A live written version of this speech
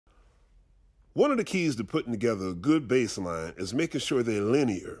One of the keys to putting together a good bass line is making sure they're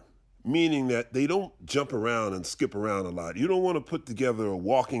linear, meaning that they don't jump around and skip around a lot. You don't want to put together a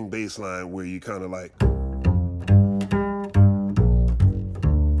walking bass line where you kind of like...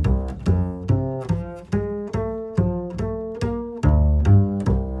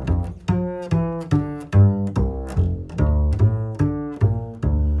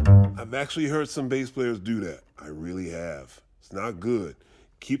 I've actually heard some bass players do that. I really have. It's not good.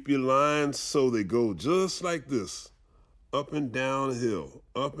 Keep your lines so they go just like this. Up and down a hill,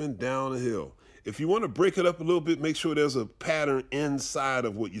 up and down a hill. If you want to break it up a little bit, make sure there's a pattern inside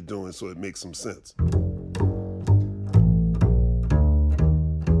of what you're doing so it makes some sense.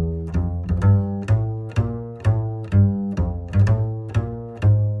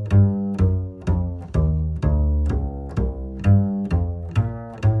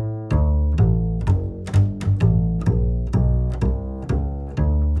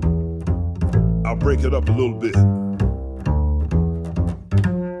 I'll break it up a little bit.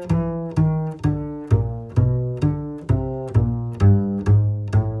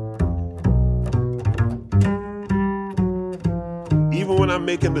 Even when I'm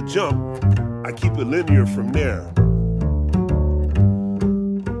making the jump, I keep it linear from there.